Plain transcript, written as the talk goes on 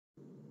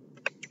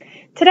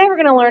Today we're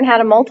going to learn how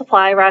to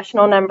multiply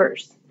rational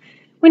numbers.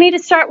 We need to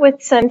start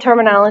with some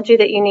terminology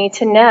that you need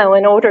to know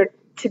in order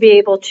to be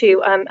able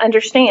to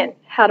understand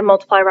how to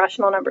multiply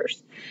rational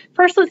numbers.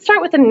 First, let's start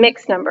with a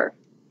mixed number.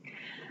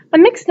 A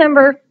mixed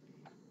number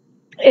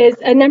is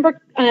a number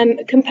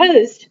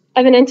composed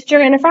of an integer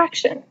and a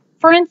fraction.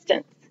 For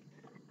instance,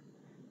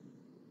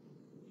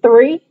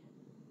 3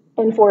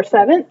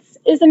 4/7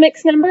 is a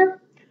mixed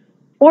number.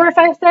 Or if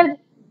I said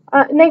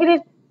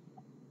negative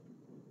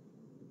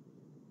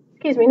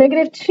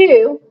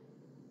 2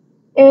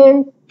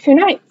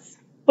 2/9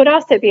 would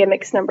also be a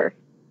mixed number.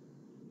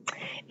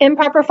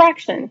 Improper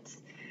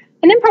fractions.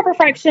 An improper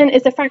fraction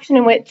is a fraction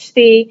in which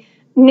the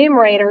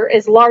numerator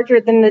is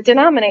larger than the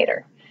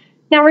denominator.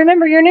 Now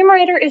remember, your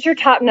numerator is your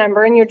top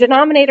number and your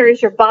denominator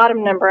is your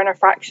bottom number in a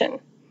fraction.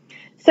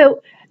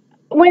 So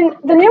when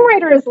the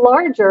numerator is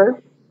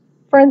larger,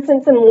 for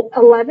instance in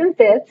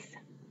 11/5,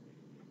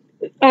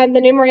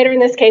 the numerator in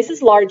this case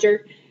is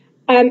larger,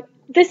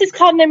 this is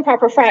called an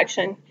improper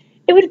fraction.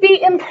 It would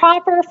be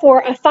improper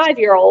for a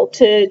 5-year-old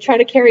to try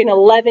to carry an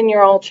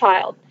 11-year-old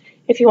child,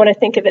 if you want to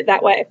think of it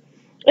that way.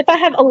 If I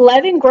have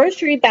 11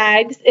 grocery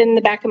bags in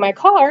the back of my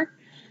car,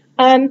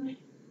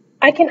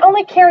 I can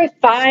only carry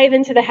 5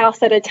 into the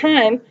house at a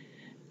time.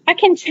 I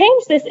can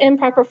change this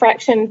improper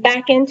fraction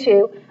back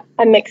into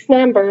a mixed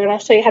number, and I'll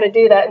show you how to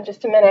do that in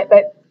just a minute.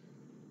 But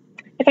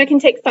if I can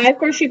take 5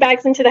 grocery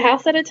bags into the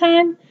house at a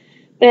time,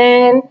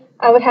 then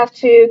I would have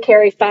to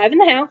carry 5 in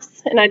the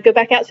house, and I'd go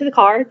back out to the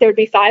car. There would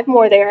be 5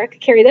 more there. I could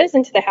carry those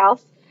into the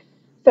house.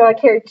 So I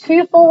carried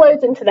 2 full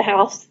loads into the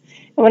house,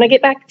 and when I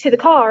get back to the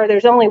car,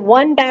 there's only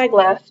 1 bag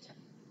left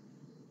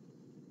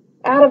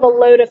out of a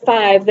load of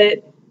 5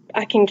 that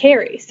I can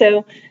carry.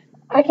 So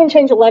I can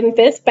change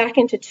 11/5 back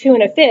into 2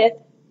 1/5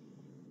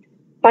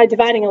 by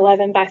dividing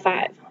 11 by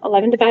 5.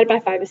 11 divided by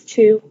 5 is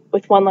 2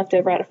 with 1 left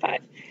over out of 5.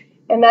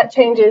 And that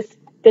changes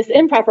this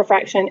improper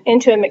fraction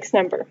into a mixed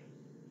number.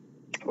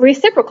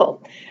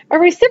 Reciprocal. A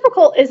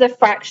reciprocal is a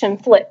fraction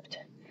flipped.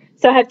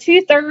 So I have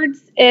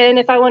 2/3, and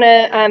if I want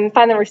to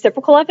find the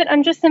reciprocal of it,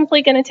 I'm just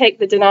simply going to take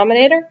the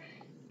denominator,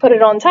 put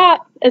it on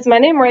top as my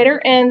numerator,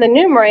 and the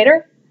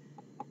numerator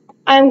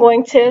I'm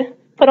going to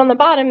put on the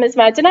bottom as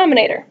my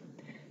denominator.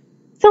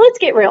 So let's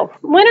get real.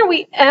 When are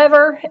we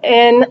ever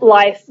in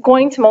life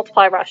going to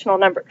multiply rational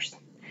numbers?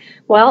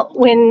 Well,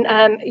 when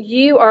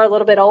you are a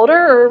little bit older,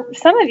 or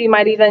some of you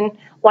might even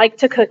like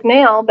to cook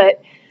now,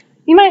 but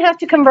you might have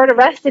to convert a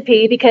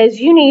recipe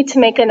because you need to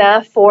make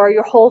enough for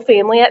your whole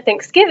family at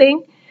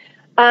Thanksgiving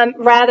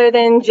rather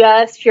than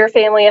just your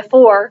family of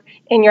 4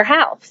 in your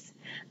house.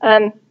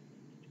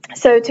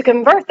 So to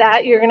convert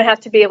that, you're going to have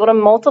to be able to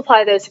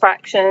multiply those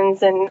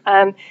fractions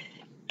and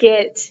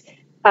get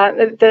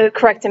the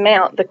correct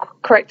amount, the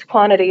correct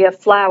quantity of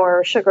flour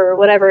or sugar or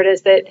whatever it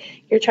is that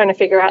you're trying to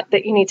figure out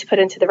that you need to put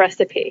into the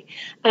recipe.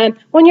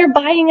 When you're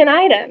buying an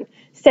item,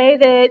 say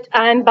that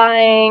I'm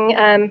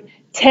buying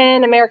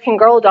 10 American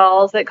Girl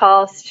dolls that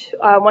cost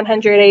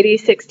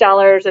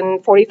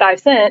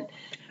 $186.45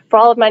 for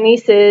all of my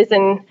nieces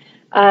and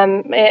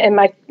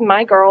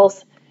my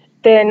girls,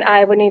 then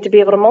I would need to be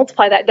able to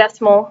multiply that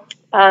decimal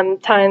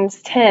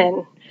times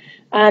 10.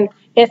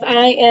 If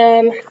I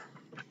am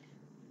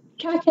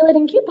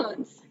calculating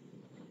coupons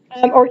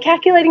or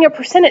calculating a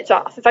percentage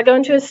off, if I go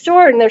into a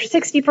store and there's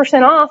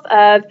 60% off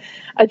of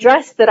a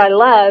dress that I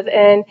love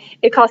and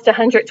it costs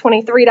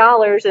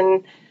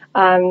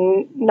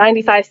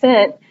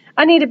 $123.95,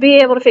 I need to be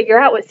able to figure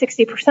out what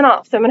 60%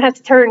 off. So I'm going to have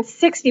to turn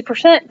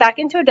 60% back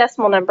into a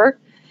decimal number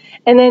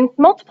and then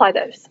multiply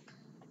those.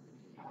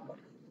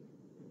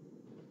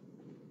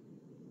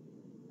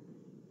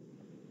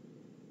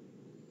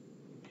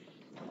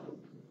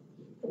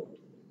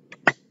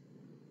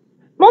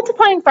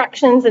 Multiplying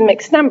fractions and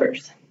mixed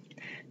numbers.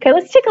 Okay,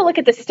 let's take a look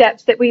at the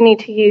steps that we need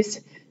to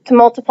use to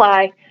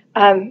multiply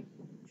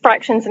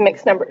fractions and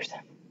mixed numbers.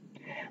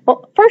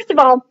 Well, first of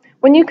all,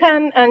 when you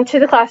come to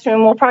the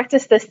classroom, we'll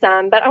practice this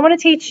some, but I want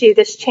to teach you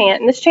this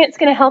chant, and this chant's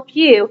going to help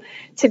you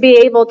to be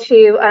able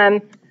to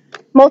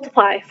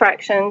multiply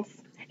fractions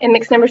and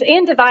mixed numbers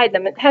and divide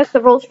them. It has the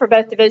rules for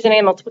both division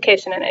and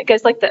multiplication in it. It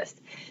goes like this.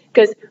 It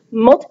goes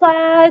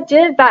multiply,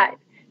 divide,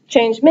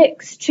 change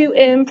mixed to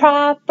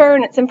improper,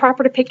 and it's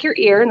improper to pick your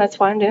ear, and that's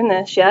why I'm doing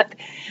this, yuck.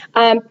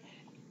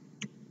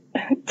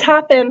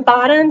 Top and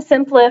bottom,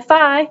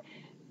 simplify,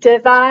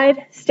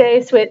 divide,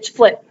 stay, switch,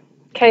 flip.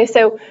 Okay,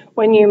 so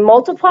when you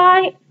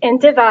multiply and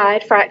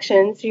divide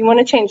fractions, you want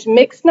to change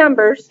mixed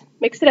numbers,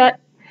 mix it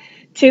up,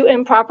 to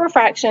improper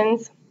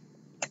fractions.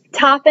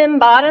 Top and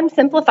bottom,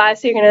 simplify.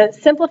 So you're going to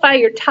simplify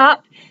your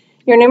top,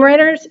 your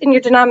numerators, and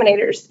your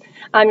denominators.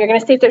 You're going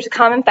to see if there's a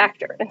common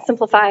factor and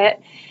simplify it.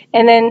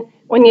 And then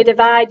when you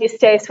divide, you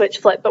stay, switch,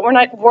 flip. But we're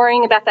not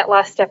worrying about that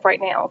last step right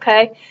now,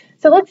 okay?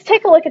 So let's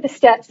take a look at the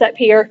steps up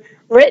here.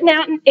 Written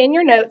out in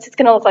your notes, it's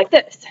going to look like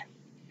this.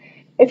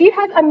 If you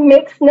have a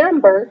mixed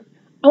number,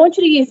 I want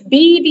you to use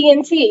B, B,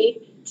 and T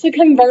to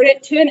convert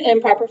it to an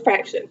improper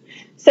fraction.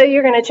 So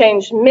you're going to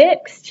change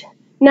mixed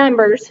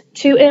numbers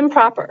to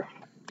improper.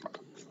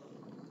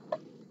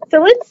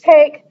 So let's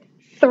take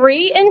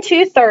 3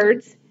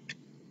 2/3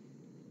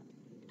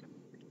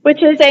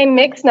 which is a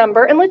mixed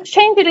number, and let's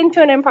change it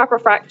into an improper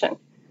fraction.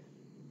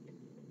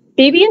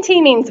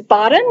 BB&T means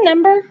bottom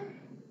number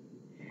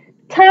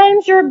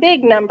times your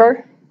big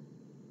number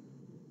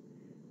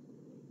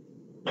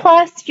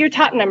plus your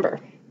top number.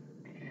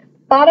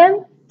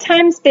 Bottom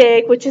times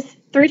big, which is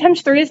 3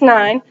 times 3 is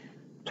 9,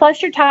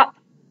 plus your top,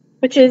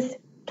 which is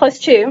plus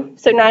 2.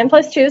 So 9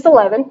 plus 2 is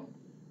 11.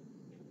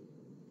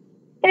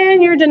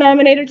 And your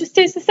denominator just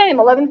stays the same,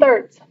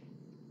 11/3.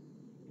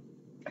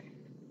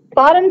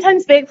 Bottom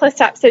times big plus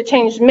top. So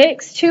change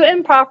mixed to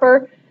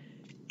improper.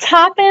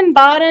 Top and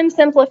bottom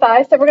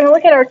simplify. So we're going to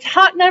look at our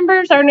top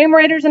numbers, our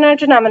numerators, and our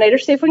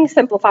denominators, see if we can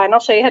simplify. And I'll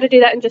show you how to do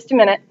that in just a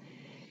minute.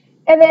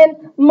 And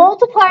then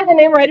multiply the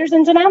numerators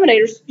and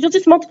denominators. You'll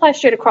just multiply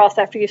straight across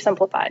after you've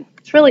simplified.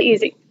 It's really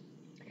easy.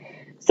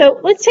 So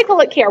let's take a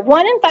look here.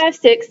 1 and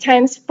 5/6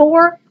 times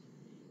 4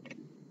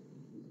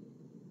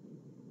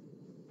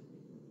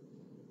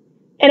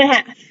 and a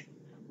half.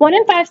 1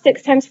 and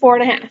 5/6 times 4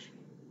 and a half.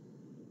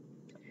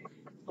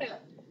 So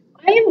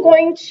I am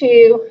going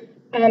to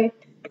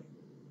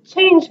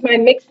change my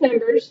mixed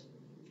numbers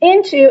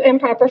into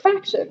improper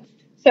fractions.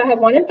 So I have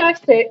 1 and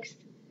 5/6.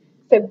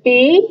 So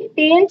B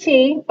and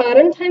T,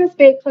 bottom times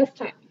big plus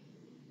top.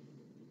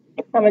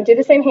 I'm going to do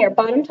the same here.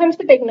 Bottom times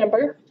the big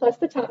number plus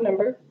the top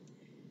number.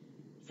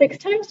 6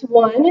 times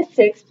 1 is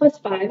 6 plus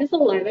 5 is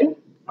 11.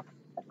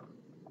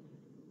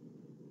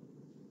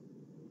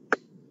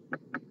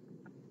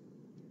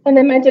 And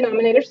then my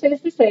denominator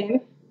stays the same.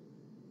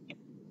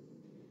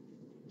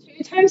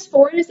 2 times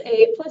 4 is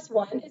 8 plus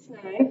 1 is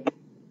 9.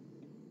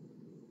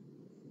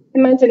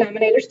 And my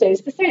denominator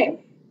stays the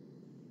same.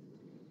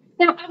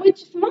 Now, I would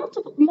just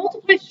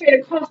multiply straight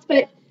across,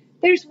 but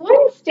there's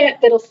one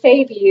step that'll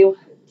save you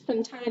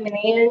some time in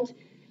the end,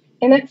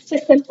 and that's to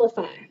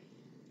simplify.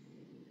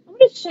 I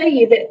want to show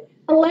you that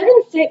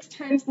 11/6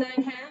 times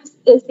 9/2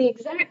 is the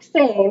exact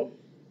same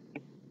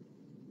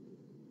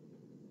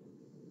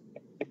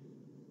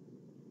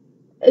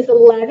as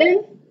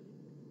 11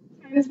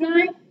 times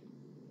 9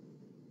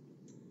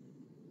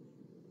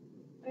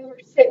 over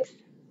 6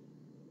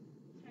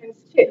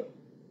 times 2.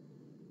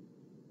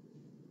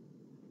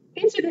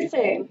 These are the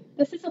same.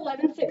 This is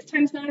 11/6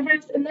 times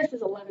 9/2, and this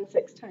is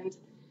 11/6 times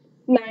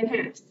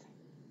 9/2.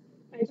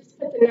 I just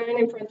put the 9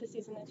 in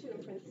parentheses and the 2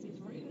 in parentheses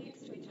right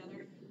next to each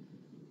other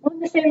on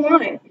the same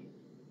line.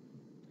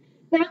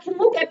 Now I can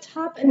look up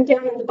top and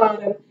down at the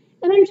bottom,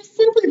 and I'm just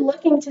simply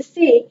looking to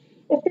see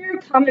if there are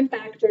common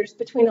factors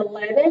between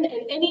 11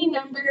 and any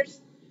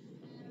numbers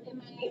in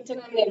my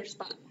denominator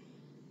spot.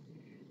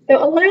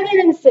 So 11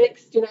 and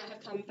 6 do not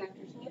have common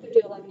factors, neither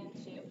do 11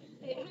 and 2.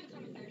 They have a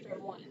common factor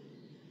of 1.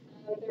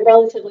 They're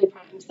relatively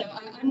prime, so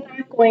I'm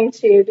not going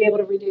to be able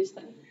to reduce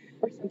them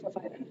or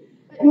simplify them.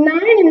 But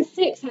 9 and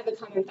 6 have a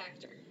common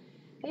factor.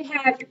 They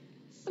have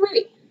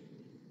 3.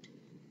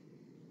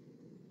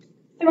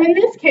 So in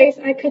this case,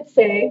 I could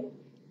say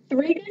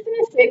 3 goes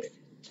into 6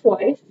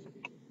 twice,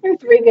 and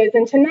 3 goes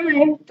into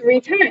 9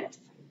 3 times.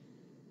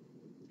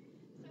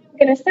 So I'm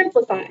going to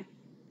simplify.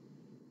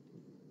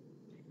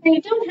 Now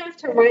you don't have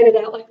to write it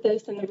out like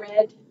this in the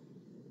red,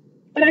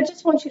 but I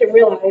just want you to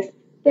realize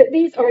that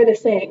these are the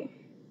same.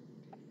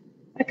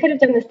 I could have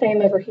done the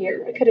same over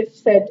here. I could have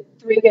said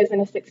 3 goes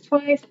into 6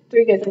 twice,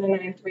 3 goes into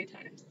 9 3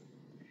 times.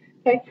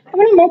 Okay, I'm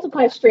going to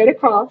multiply straight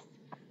across.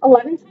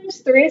 11 times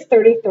 3 is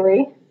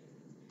 33.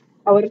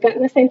 I would have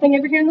gotten the same thing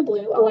over here in the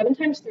blue. 11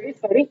 times 3 is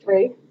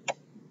 33.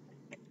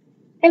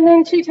 And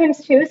then 2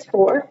 times 2 is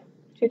 4.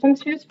 2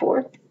 times 2 is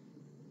 4.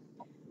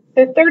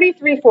 So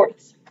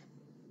 33/4.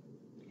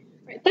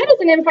 Right, that is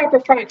an improper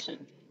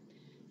fraction.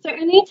 So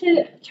I need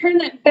to turn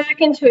that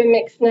back into a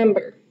mixed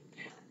number,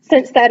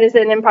 since that is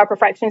an improper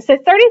fraction. So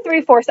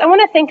 33/4, I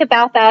want to think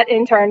about that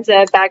in terms of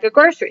a bag of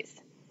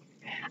groceries.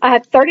 I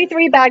have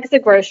 33 bags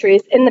of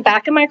groceries in the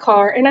back of my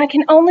car, and I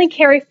can only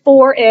carry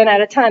 4 in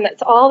at a time.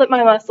 That's all that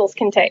my muscles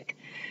can take.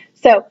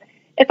 So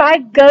if I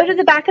go to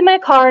the back of my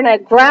car and I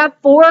grab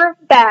 4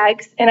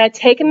 bags and I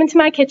take them into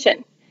my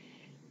kitchen,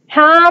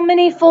 how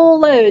many full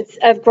loads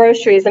of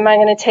groceries am I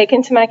going to take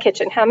into my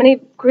kitchen? How many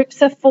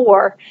groups of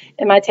 4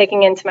 am I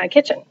taking into my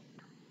kitchen?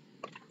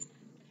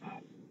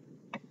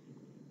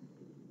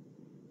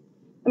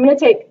 I'm going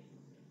to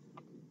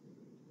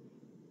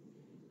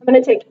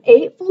take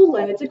 8 full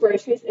loads of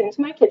groceries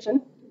into my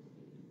kitchen,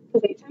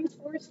 because 8 times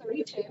 4 is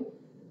 32.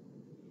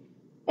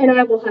 And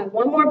I will have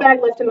 1 more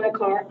bag left in my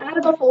car out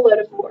of a full load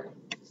of 4.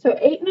 So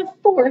 8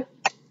 1/4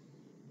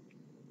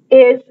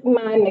 is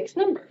my mixed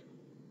number.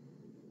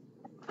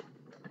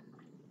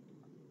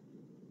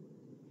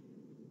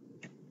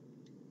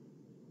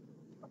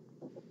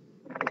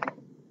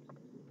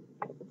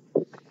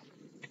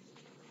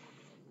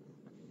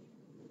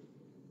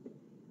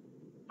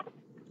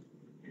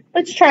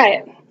 Let's try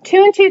it.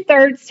 2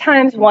 2/3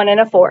 times 1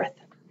 1/4.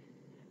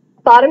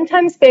 Bottom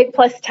times big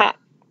plus top.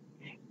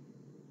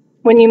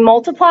 When you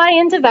multiply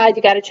and divide,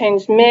 you got to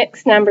change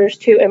mixed numbers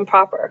to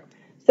improper.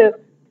 So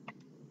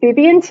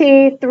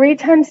BB&T, 3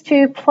 times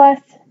 2 plus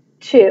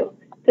 2.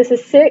 This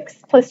is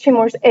 6 plus 2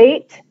 more is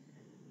 8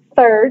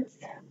 thirds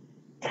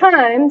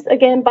times,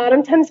 again,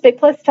 bottom times big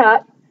plus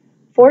top,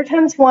 4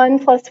 times 1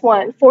 plus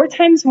 1. 4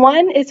 times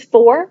 1 is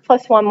 4,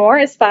 plus 1 more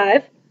is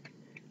 5.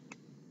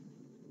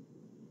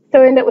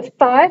 So I end up with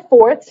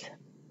 5/4.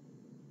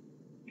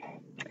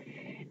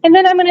 And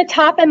then I'm going to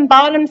top and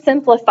bottom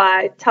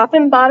simplify. Top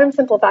and bottom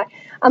simplify.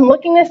 I'm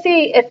looking to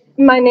see if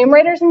my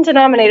numerators and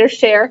denominators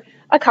share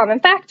a common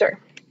factor.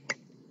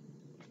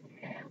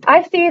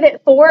 I see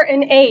that 4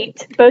 and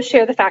 8 both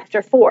share the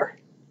factor 4.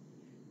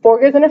 4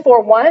 goes into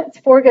 4 once,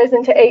 4 goes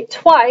into 8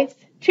 twice.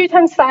 2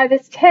 times 5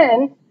 is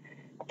 10.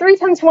 3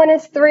 times 1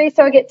 is 3,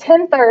 so I get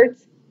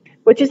 10/3,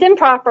 which is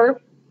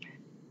improper.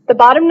 The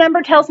bottom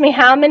number tells me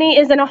how many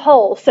is in a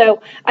whole,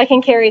 so I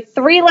can carry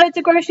 3 loads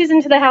of groceries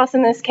into the house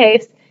in this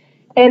case,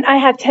 and I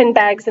have 10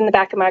 bags in the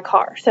back of my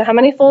car. So how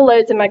many full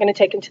loads am I going to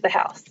take into the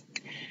house?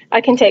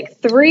 I can take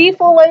 3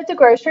 full loads of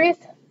groceries,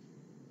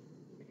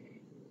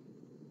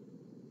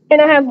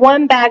 and I have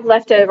 1 bag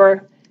left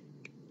over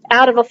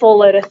out of a full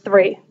load of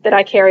 3 that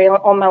I carry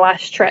on my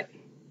last trip.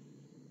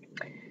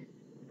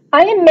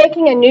 I am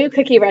making a new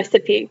cookie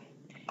recipe,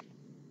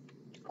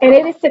 and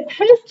it is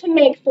supposed to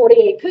make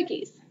 48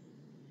 cookies.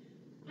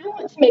 I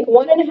want to make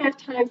 1.5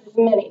 times as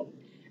many.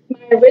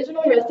 My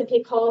original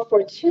recipe called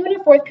for 2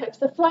 1/4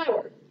 cups of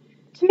flour.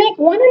 To make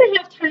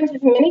 1.5 times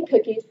as many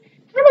cookies,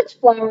 how much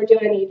flour do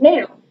I need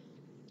now?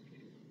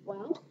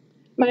 Well,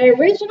 my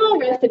original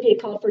recipe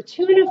called for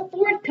 2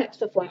 1/4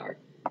 cups of flour.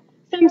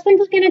 So I'm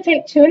simply going to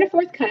take 2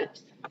 1/4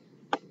 cups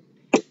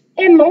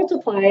and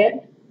multiply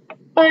it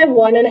by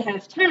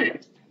 1.5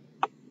 times.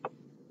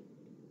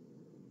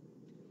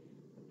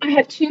 I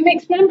have 2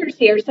 mixed numbers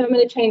here, so I'm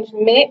going to change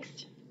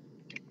mixed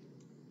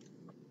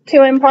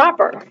to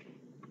improper.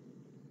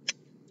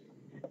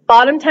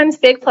 Bottom times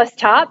big plus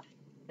top,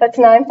 that's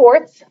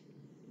 9/4.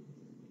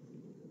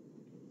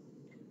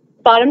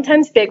 Bottom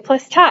times big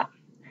plus top,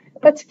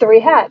 that's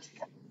 3/2.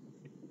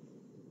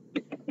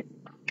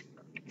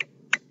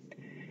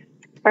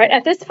 All right,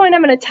 at this point,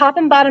 I'm going to top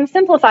and bottom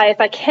simplify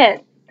if I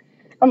can.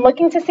 I'm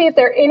looking to see if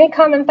there are any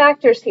common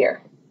factors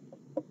here.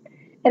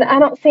 And I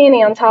don't see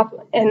any on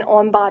top and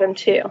on bottom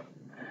too.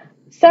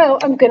 So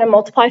I'm going to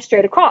multiply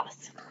straight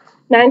across.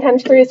 9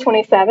 times 3 is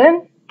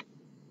 27.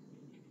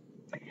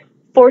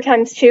 4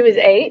 times 2 is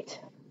 8.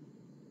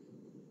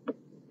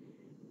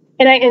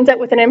 And I end up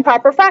with an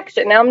improper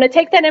fraction. Now I'm going to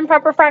take that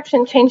improper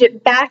fraction, change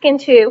it back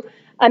into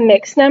a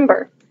mixed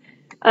number.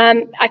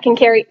 I can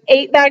carry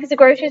 8 bags of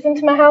groceries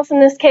into my house in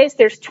this case.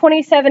 There's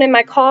 27 in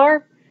my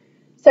car.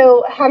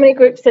 So how many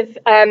groups of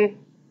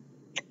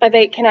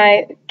 8 can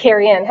I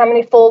carry in? How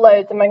many full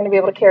loads am I going to be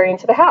able to carry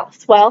into the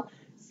house? Well,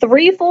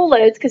 3 full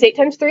loads, because 8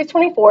 times 3 is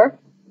 24.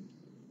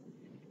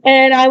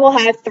 And I will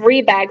have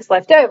 3 bags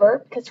left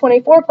over, because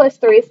 24 plus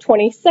 3 is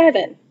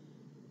 27.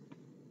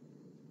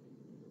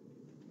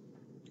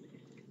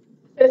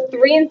 So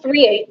 3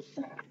 3/8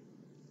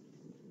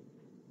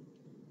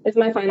 is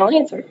my final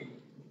answer.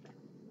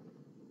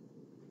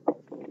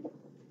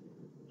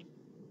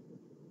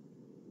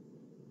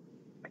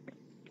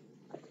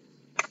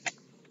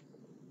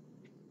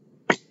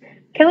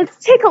 Okay,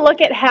 let's take a look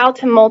at how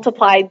to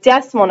multiply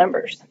decimal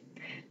numbers.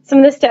 Some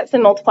of the steps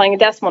in multiplying a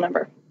decimal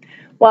number.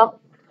 Well,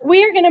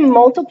 we are going to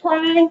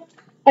multiply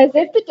as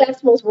if the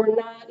decimals were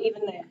not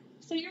even there.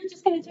 So you're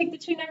just going to take the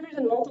 2 numbers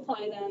and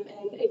multiply them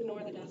and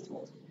ignore the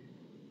decimals.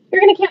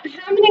 You're going to count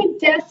how many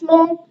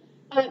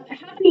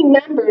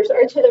numbers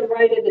are to the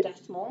right of the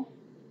decimal.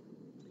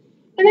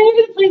 And then you're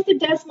going to place the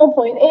decimal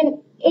point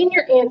in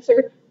your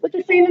answer with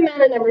the same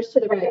amount of numbers to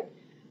the right.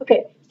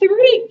 Okay, so we're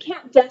going to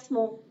count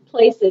decimal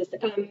places,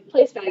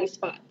 place value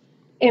spots.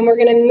 And we're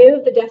going to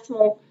move the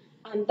decimal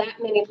on that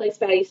many place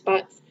value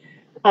spots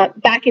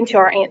back into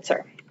our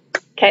answer.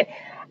 Okay,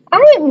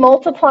 I am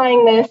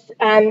multiplying this.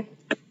 I'm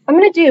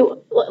going to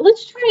do,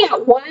 let's try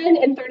out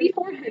 1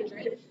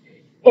 3/400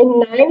 and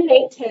 9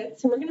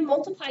 8/10. And we're going to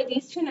multiply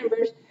these 2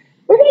 numbers.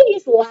 We're going to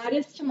use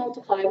lattice to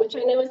multiply, which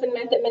I know is a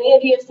method many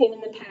of you have seen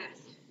in the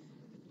past.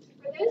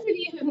 For those of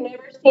you who have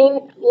never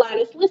seen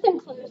lattice, listen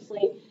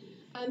closely.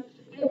 I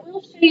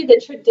will show you the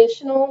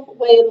traditional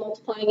way of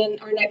multiplying in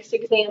our next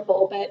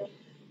example, but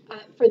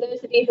for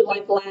those of you who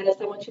like lattice,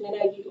 I want you to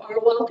know you are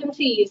welcome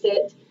to use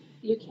it.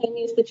 You can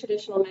use the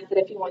traditional method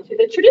if you want to.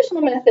 The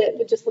traditional method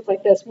would just look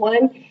like this: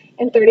 1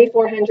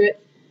 3/400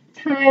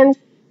 times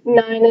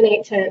 9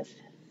 8/10.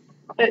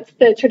 That's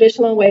the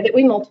traditional way that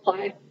we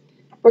multiply.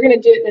 We're going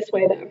to do it this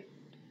way, though.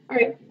 All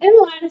right, in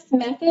the lattice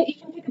method, you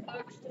can pick a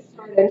box to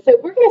start in. So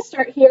we're going to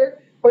start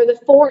here where the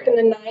 4 and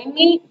the 9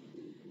 meet.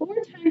 4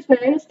 times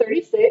 9 is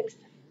 36.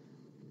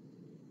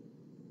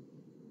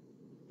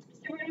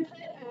 So we're going to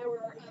put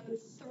our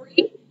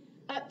 3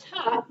 up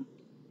top,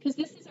 because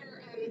this is our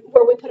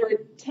where we put our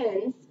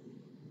 10s.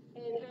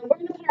 And we're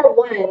going to put our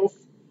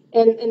 1s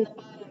in the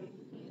bottom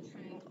of the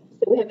triangle.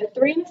 So we have a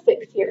 3 and a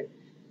 6 here.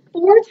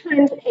 4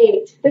 times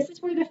 8, this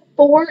is where the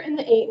 4 and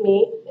the 8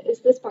 meet,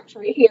 is this box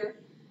right here.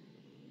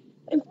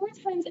 And 4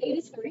 times 8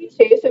 is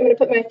 32, so I'm going to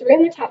put my 3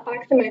 in the top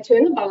box and my 2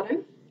 in the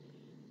bottom.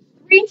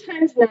 3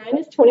 times 9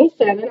 is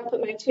 27. I'll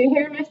put my 2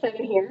 here and my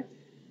 7 here.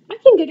 I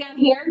can go down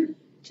here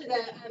to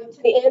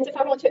the ends if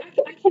I want to.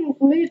 I can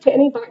move to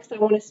any box I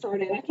want to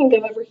start in. I can go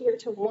over here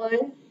to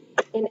 1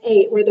 and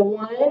 8, where the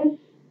 1 and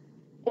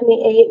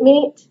the 8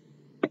 meet,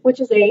 which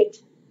is 8.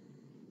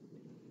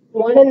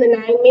 1 and the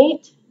 9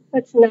 meet,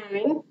 that's 9.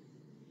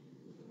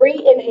 3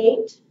 and 8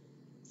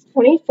 is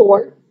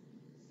 24.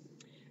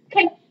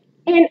 Okay,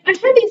 and I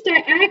have these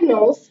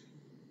diagonals,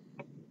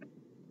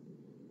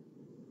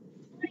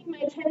 splitting my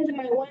 10s and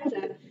my 1s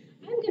up.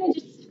 I'm going to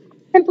just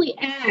simply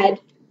add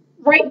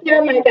right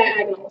there my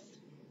diagonals.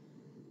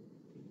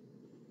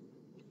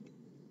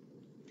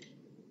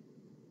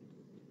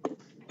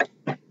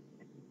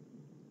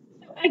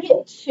 So I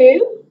get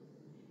 2.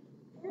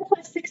 4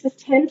 plus 6 is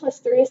 10, plus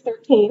 3 is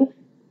 13.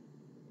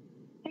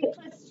 8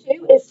 plus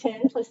 2 is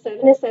 10, plus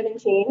 7 is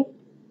 17.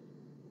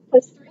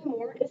 Plus 3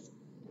 more is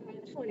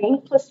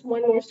 20, plus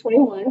 1 more is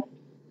 21.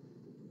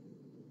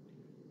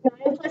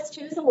 9 plus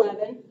 2 is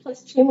 11,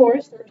 plus 2 more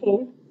is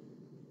 13.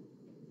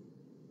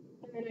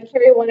 And then I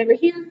carry 1 over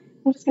here.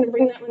 I'm just going to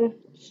bring that one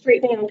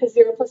straight down because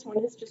 0 plus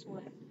 1 is just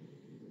 1.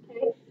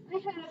 Okay,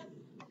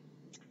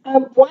 I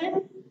have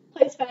 1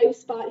 place value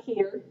spot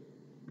here,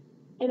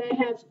 and I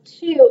have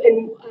 2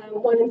 in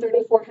 1 in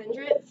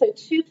 3400. So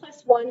 2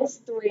 plus 1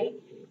 is 3.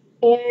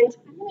 And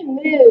I'm going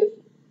to move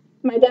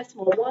my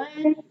decimal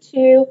 1,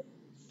 2,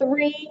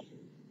 3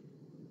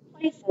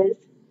 places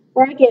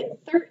where I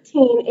get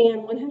 13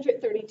 and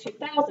 132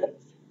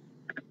 thousandths.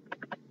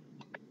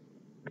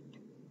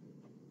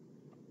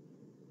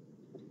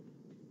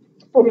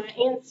 For my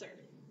answer.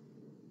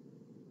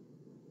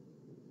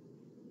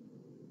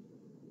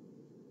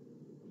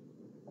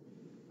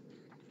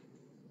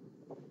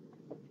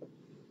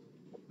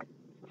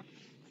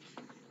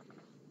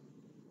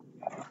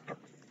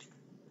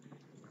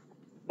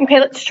 Okay,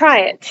 let's try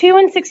it. 2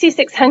 and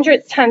 66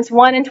 hundredths times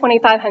 1 and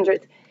 25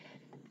 hundredths.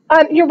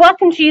 You're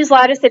welcome to use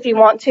lattice if you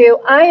want to.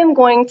 I am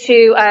going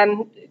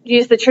to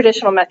use the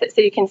traditional method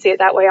so you can see it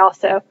that way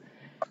also.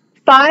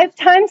 5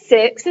 times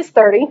 6 is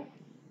 30.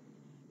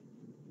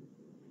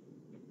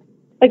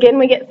 Again,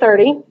 we get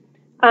 30.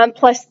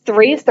 Plus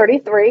 3 is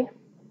 33.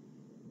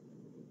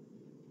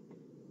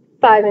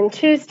 5 and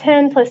 2 is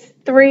 10, plus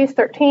 3 is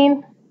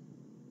 13.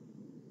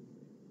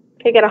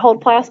 Okay, got a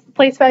hold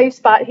place value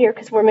spot here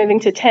because we're moving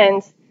to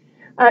tens.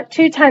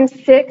 2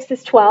 times 6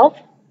 is 12.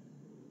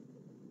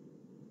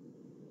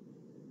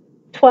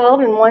 12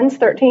 and 1 is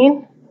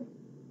 13.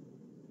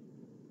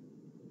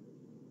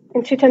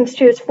 And 2 times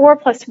 2 is 4,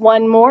 plus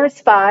 1 more is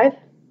 5.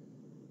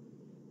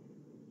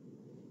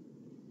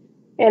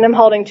 And I'm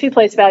holding 2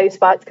 place value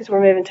spots because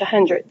we're moving to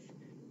hundredths.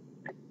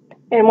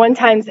 And 1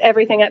 times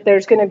everything up there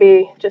is going to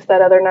be just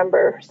that other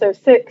number. So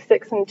 6,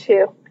 6, and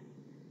 2.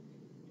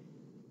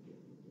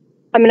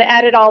 I'm going to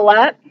add it all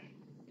up.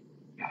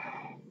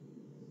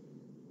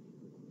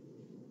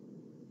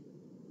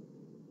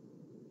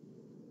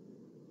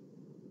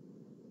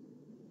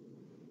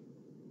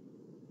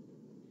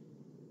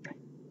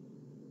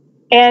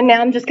 And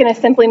now I'm just going to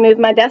simply move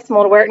my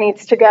decimal to where it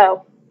needs to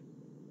go.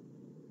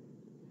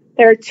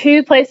 There are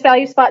 2 place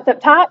value spots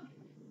up top.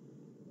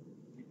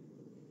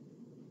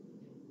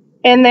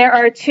 And there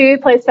are 2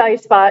 place value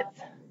spots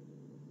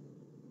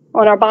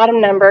on our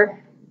bottom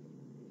number.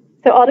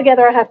 So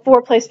altogether I have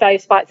 4 place value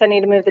spots I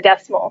need to move the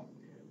decimal.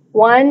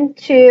 1,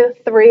 2,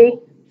 3,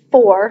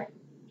 4.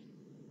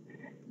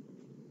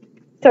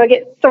 So I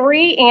get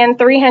 3 and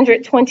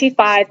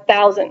 325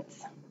 thousandths.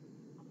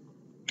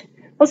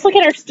 Let's look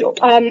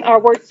at our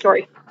word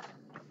story.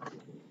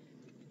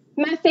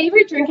 My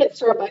favorite drink at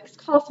Starbucks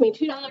cost me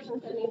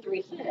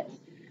 $2.73.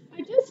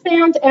 I just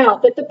found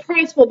out that the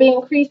price will be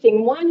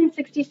increasing 1 in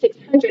 66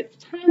 hundredths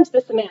times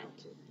this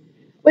amount.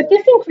 With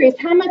this increase,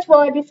 how much will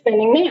I be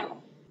spending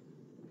now?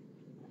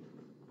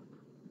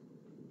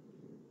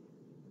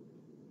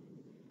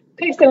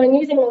 Okay, so in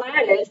using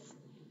lattice,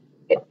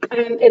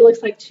 it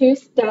looks like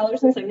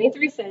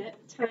 $2.73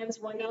 times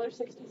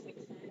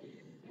 $1.66.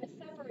 I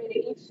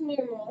separated each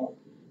numeral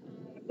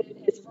that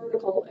is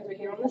vertical over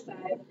here on the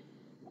side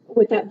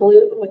with the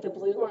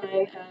blue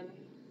line,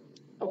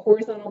 a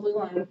horizontal blue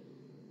line,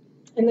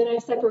 and then I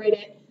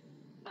separated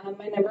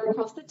my number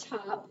across the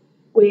top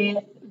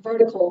with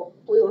vertical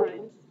blue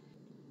lines.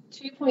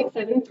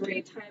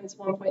 2.73 times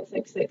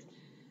 1.66.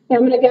 Now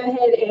I'm going to go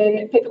ahead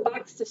and pick a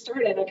box to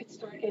start in. I could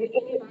start in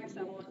any box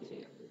I want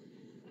to.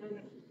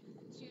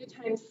 2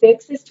 times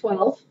 6 is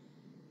 12.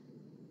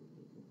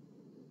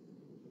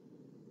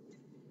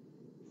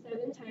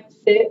 7 times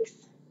 6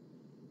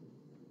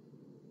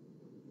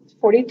 is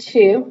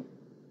 42.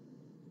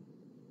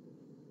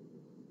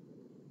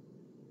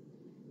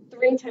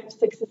 3 times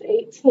 6 is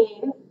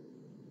 18.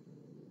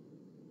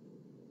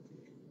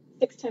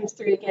 6 times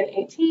 3 again,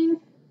 18.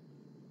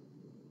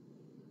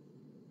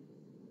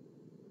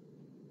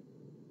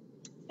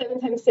 7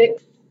 times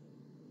 6,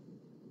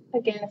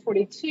 again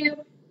 42.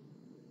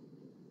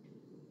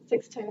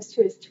 6 times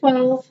 2 is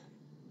 12.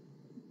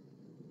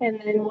 And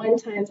then 1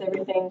 times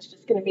everything is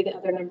just going to be the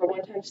other number.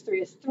 1 times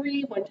 3 is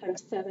 3. 1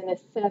 times 7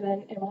 is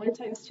 7. And 1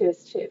 times 2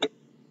 is 2.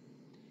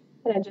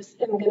 And I'm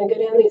going to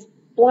go down these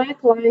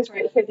black lines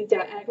right here, the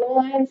diagonal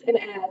lines, and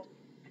add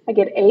I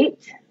get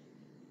 8.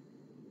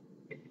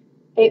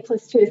 8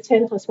 plus 2 is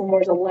 10, plus 1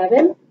 more is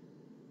 11.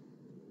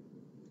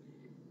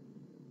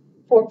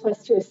 4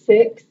 plus 2 is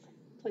 6,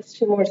 plus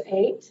 2 more is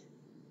 8,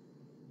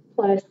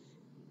 plus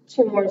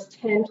 2 more is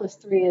 10, plus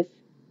 3 is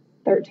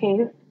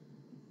 13.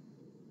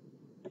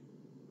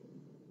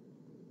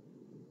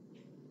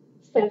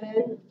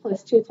 7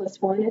 plus 2 plus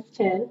 1 is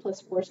 10,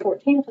 plus 4 is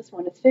 14, plus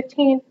 1 is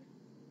 15.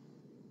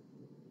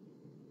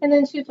 And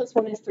then 2 plus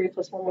 1 is 3,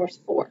 plus 1 more is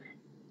 4.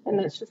 And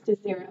that's just a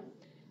 0.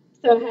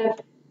 So I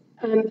have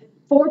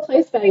 4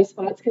 place value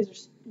spots because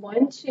there's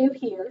 1, 2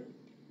 here,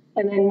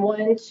 and then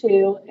 1,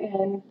 2,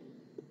 and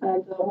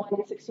the 1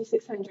 in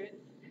 6600.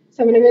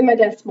 So I'm going to move my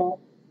decimal.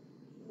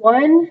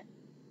 1,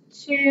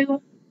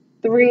 2,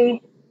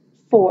 3,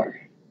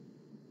 4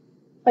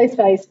 place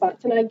value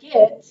spots, and I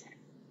get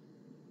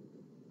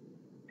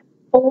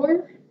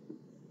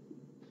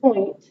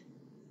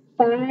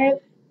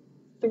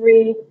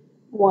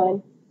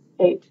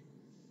 4.5318.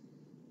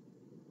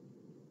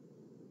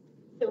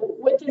 So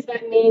what does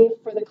that mean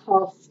for the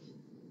cost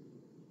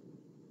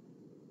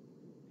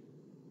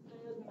of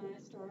my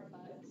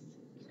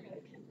Starbucks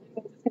drink? I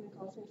think it's going to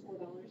cost me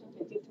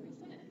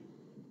 $4.53.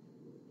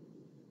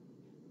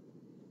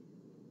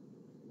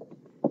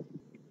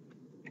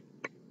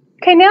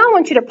 Okay, now I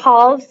want you to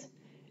pause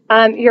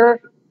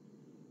your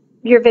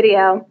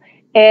video,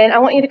 and I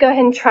want you to go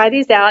ahead and try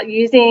these out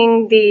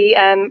using the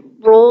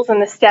rules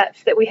and the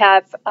steps that we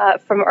have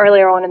from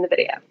earlier on in the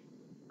video.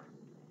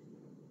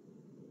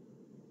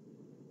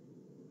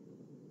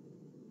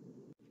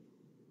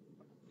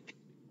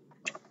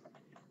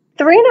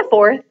 3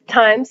 1/4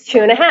 times 2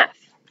 1/2.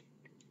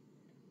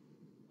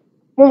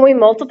 When we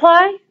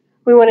multiply,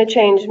 we want to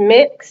change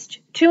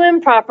mixed to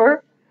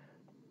improper.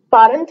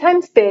 Bottom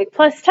times big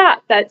plus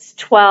top. That's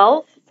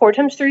 12. 4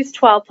 times 3 is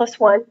 12 plus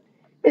 1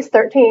 is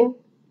 13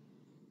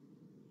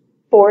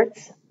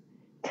 fourths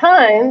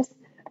times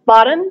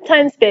bottom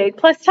times big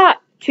plus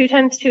top. 2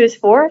 times 2 is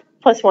 4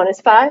 plus 1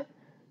 is 5.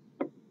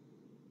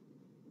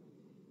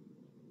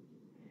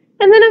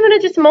 And then I'm going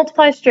to just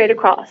multiply straight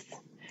across.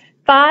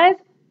 5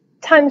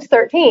 times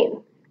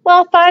 13.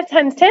 Well, 5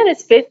 times 10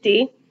 is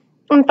 50,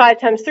 and 5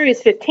 times 3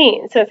 is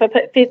 15. So if I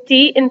put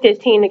 50 and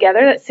 15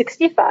 together, that's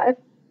 65.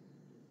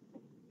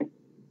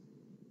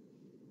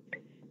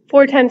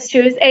 4 times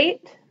 2 is 8.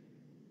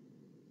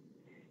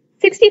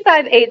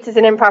 65/8 is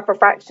an improper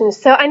fraction,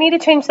 so I need to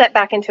change that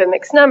back into a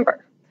mixed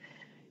number.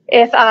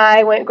 If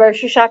I went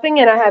grocery shopping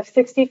and I have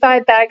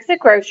 65 bags of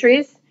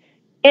groceries,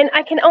 and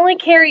I can only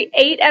carry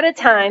 8 at a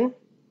time,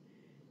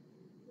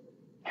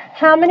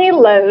 how many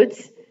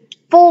loads,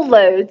 full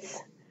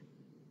loads,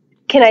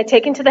 can I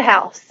take into the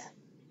house?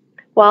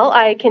 Well,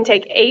 I can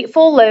take 8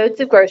 full loads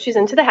of groceries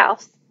into the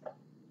house,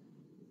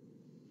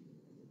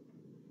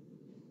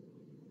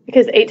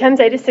 because 8 times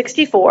 8 is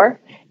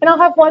 64, and I'll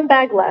have 1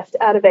 bag left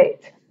out of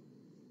 8.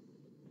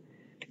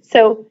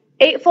 So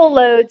 8 full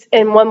loads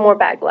and 1 more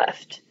bag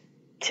left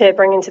to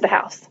bring into the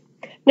house.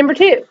 Number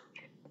 2,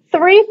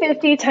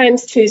 350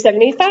 times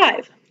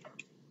 275.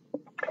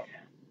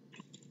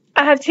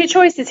 I have 2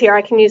 choices here.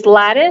 I can use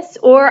lattice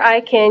or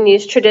I can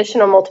use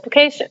traditional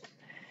multiplication.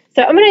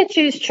 So I'm going to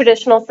choose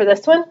traditional for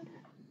this one.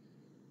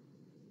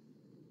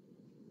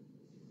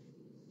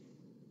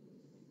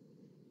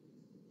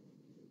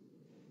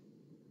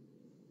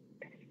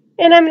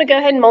 And I'm going to go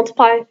ahead and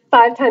multiply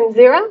 5 times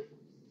 0,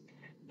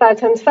 5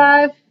 times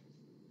 5,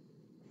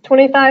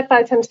 25,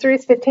 5 times 3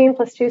 is 15,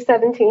 plus 2 is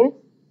 17.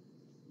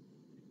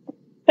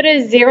 Put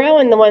a 0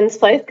 in the ones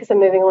place because I'm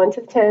moving on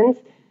to the tens.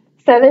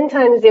 7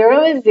 times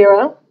 0 is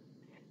 0.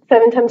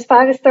 7 times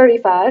 5 is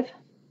 35.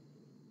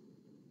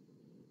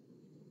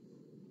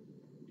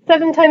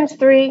 7 times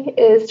 3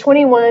 is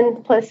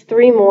 21, plus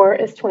 3 more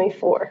is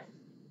 24.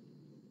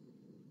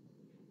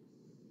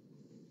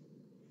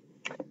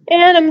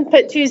 And I'm going to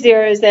put 2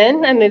 zeros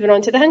in. I'm moving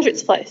on to the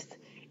hundredths place.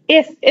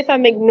 If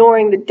I'm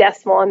ignoring the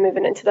decimal, I'm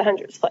moving into the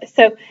hundredths place.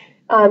 So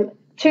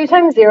 2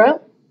 times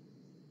 0,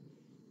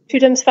 2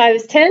 times 5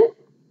 is 10.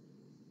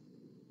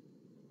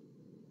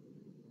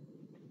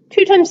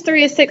 2 times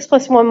 3 is 6,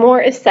 plus 1 more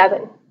is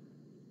 7.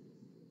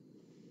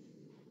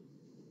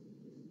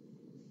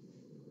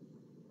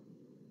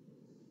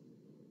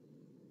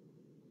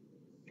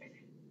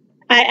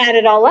 I add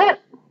it all up,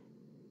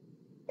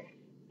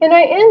 and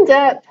I end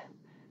up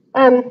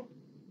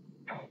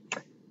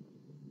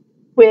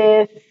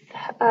with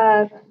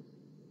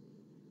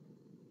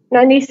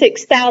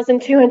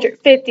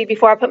 96,250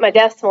 before I put my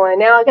decimal in.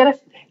 Now I've got to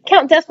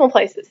count decimal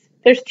places.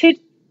 There's 2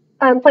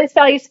 place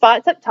value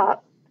spots up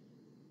top.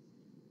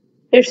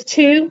 There's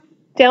 2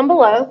 down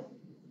below.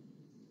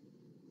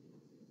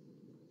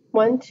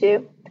 1,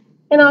 2,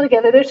 and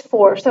altogether there's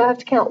 4. So I have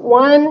to count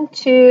 1,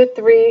 2,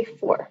 3,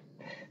 4.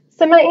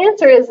 So my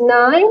answer is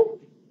 9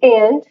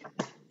 and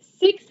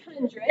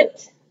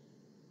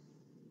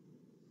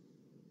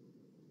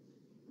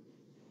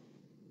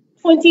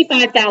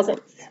 625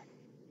 thousandths.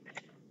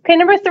 Okay,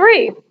 number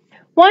 3,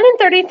 1 and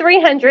 33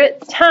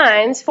 hundredths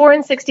times 4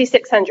 and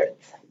 66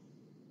 hundredths.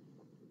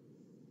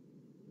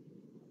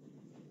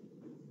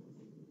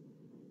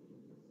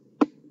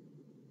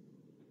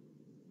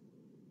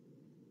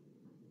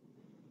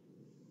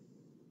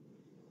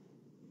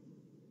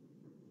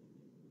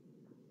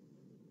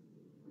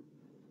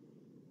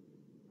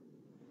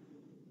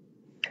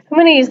 I'm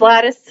going to use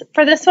lattice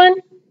for this one.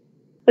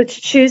 Let's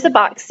choose a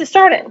box to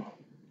start in.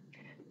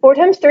 4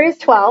 times 3 is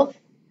 12.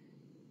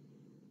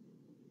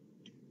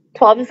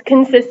 12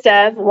 consists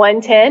of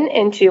 1 10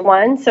 and 2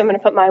 1s. So I'm going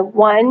to put my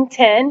 1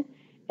 10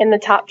 in the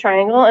top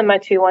triangle and my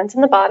 2 1s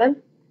in the bottom.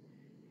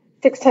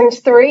 6 times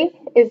 3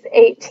 is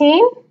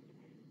 18.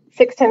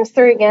 6 times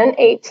 3 again,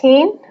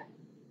 18.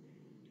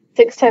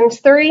 6 times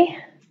 3,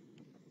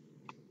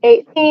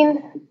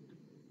 18.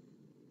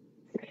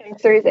 6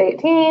 times 3 is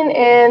 18.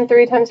 And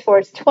 3 times 4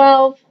 is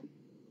 12.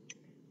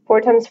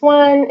 4 times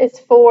 1 is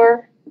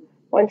 4.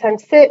 1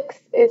 times 6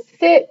 is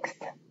 6.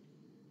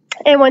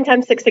 And 1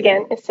 times 6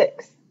 again is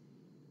 6.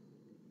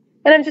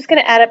 And I'm just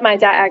going to add up my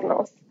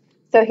diagonals.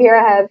 So here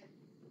I have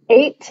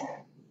 8.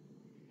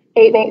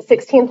 8 and 8 is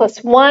 16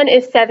 plus 1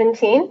 is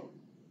 17.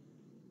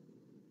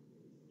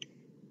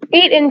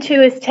 8 and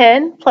 2 is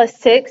 10 plus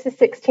 6 is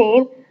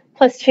 16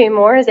 plus 2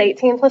 more is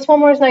 18 plus 1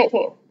 more is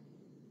 19.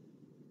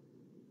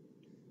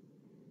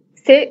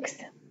 6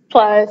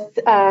 plus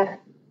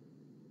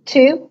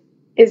 2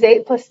 is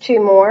 8 plus 2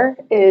 more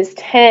is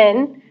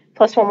 10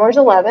 plus 1 more is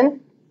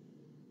 11.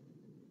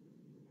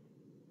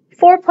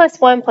 4 plus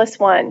 1 plus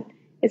 1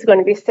 is going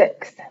to be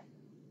 6.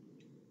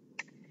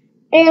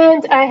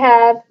 And I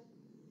have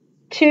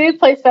 2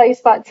 place value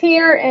spots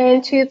here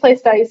and 2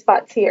 place value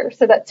spots here.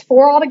 So that's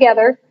 4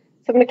 altogether.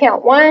 So I'm going to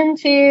count 1,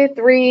 2,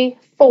 3,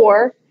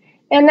 4.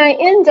 And I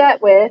end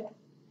up with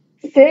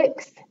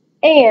 6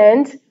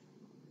 and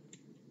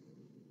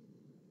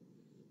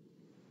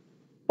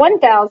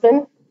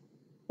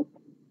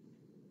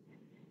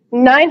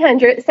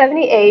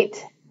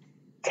 1,978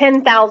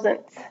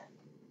 10,000ths.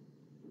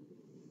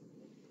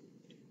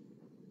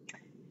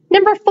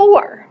 Number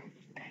 4.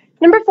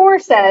 Number 4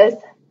 says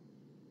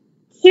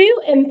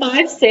 2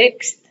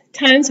 5/6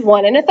 times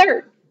 1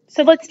 1/3.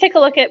 So let's take a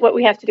look at what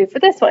we have to do for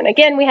this one.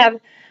 Again, we have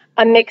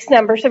a mixed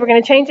number, so we're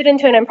going to change it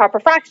into an improper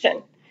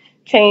fraction.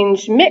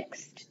 Change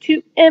mixed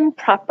to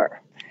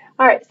improper.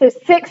 All right, so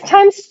 6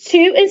 times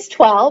 2 is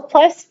 12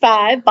 plus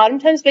 5, bottom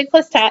times big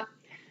plus top,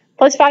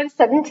 plus 5 is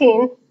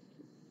 17.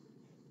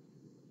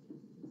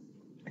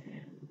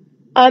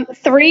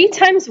 3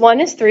 times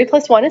 1 is 3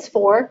 plus 1 is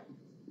 4.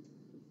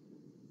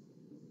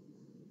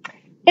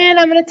 And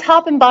I'm going to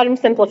top and bottom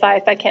simplify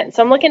if I can.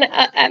 So I'm looking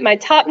at my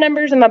top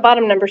numbers and my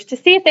bottom numbers to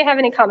see if they have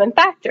any common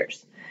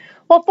factors.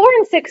 Well, 4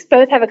 and 6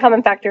 both have a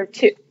common factor of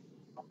 2.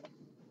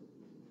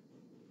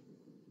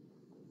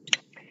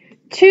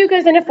 2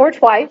 goes into 4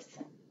 twice.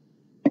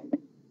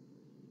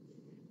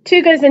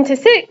 2 goes into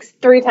 6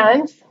 3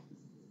 times.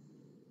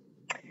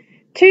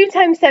 2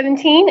 times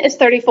 17 is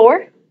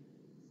 34.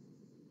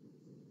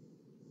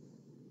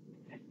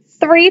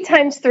 3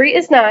 times 3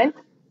 is 9.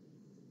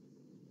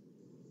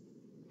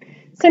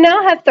 So now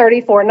I have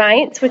 34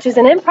 ninths, which is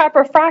an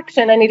improper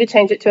fraction. I need to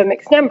change it to a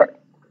mixed number.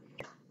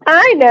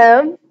 I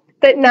know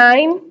that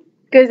 9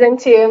 goes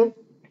into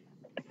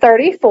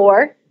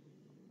 34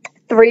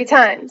 3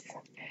 times.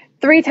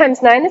 3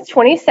 times 9 is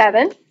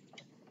 27.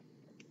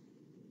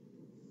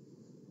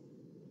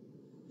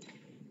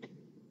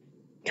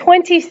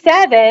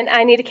 27,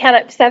 I need to count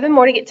up 7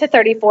 more to get to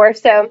 34.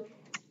 So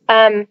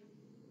there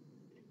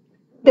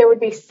would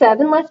be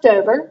 7 left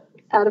over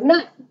out of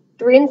 9.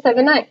 3 and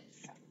 7 ninths.